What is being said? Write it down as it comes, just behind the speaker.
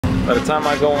by the time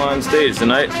I go on stage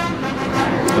tonight,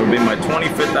 it'll be my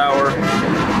 25th hour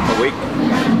awake.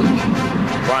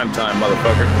 Prime time,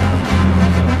 motherfucker.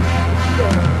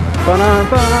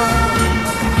 Ba-da-ba.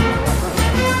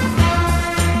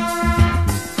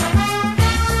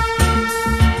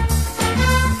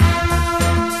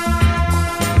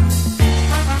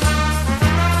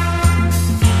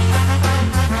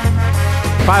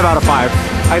 5 out of 5.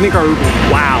 I think our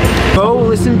wow. Go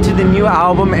listen to the new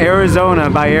album Arizona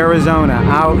by Arizona,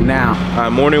 out now.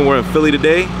 Morning, we're in Philly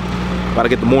today. About to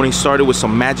get the morning started with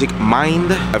some Magic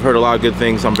Mind. I've heard a lot of good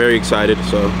things. I'm very excited,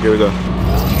 so here we go.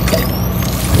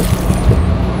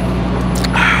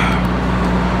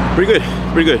 Pretty good,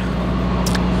 pretty good.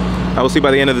 I will see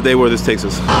by the end of the day where this takes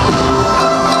us.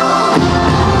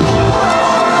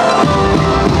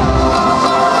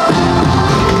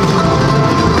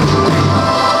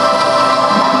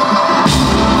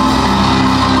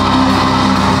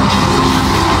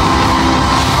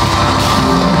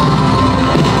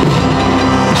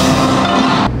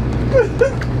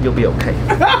 You'll be okay.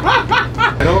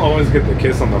 I don't always get the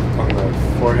kiss on the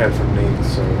forehead from Nate,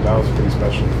 so that was pretty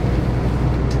special.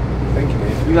 Thank you,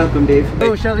 Nate. You're welcome, Dave.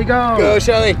 Go, Shelly, go! Go,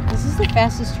 Shelly! This is the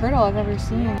fastest turtle I've ever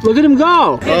seen. Look at him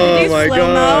go! Oh my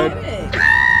god!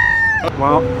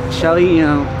 Well, Shelly, you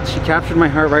know, she captured my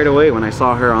heart right away when I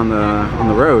saw her on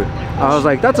the road. I was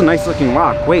like, that's a nice looking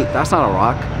rock. Wait, that's not a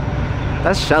rock.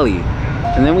 That's Shelly.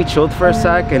 And then we chilled for a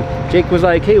sec, and Jake was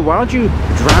like, hey, why don't you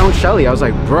drown Shelly? I was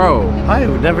like, bro. I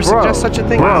would never suggest such a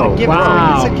thing. Bro,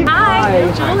 wow.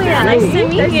 Hi, Julia. Nice to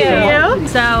meet you.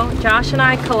 So Josh and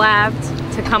I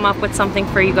collabed to come up with something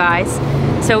for you guys.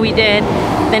 So we did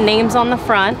the names on the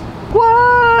front.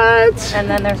 What? And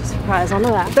then there's a surprise on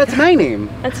the back. That's my name.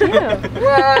 That's you. What?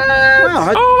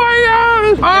 Wow. Oh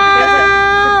my god!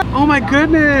 Ah! Oh my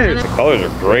goodness! The colors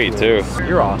are great too.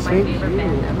 You're awesome.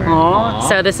 Aww.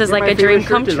 So this is like a dream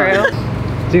come true.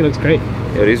 Dude, looks great.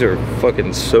 Yeah, these are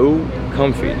fucking so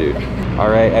comfy, dude. All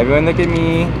right, everyone look at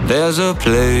me. There's a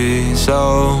place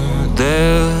out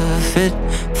there fit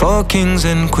for kings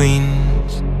and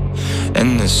queens,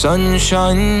 and the sun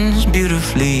shines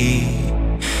beautifully.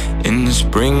 In the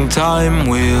springtime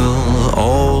we'll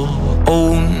all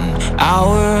own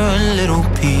our little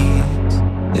piece.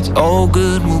 It's all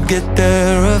good, we'll get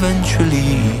there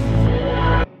eventually.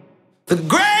 The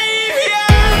great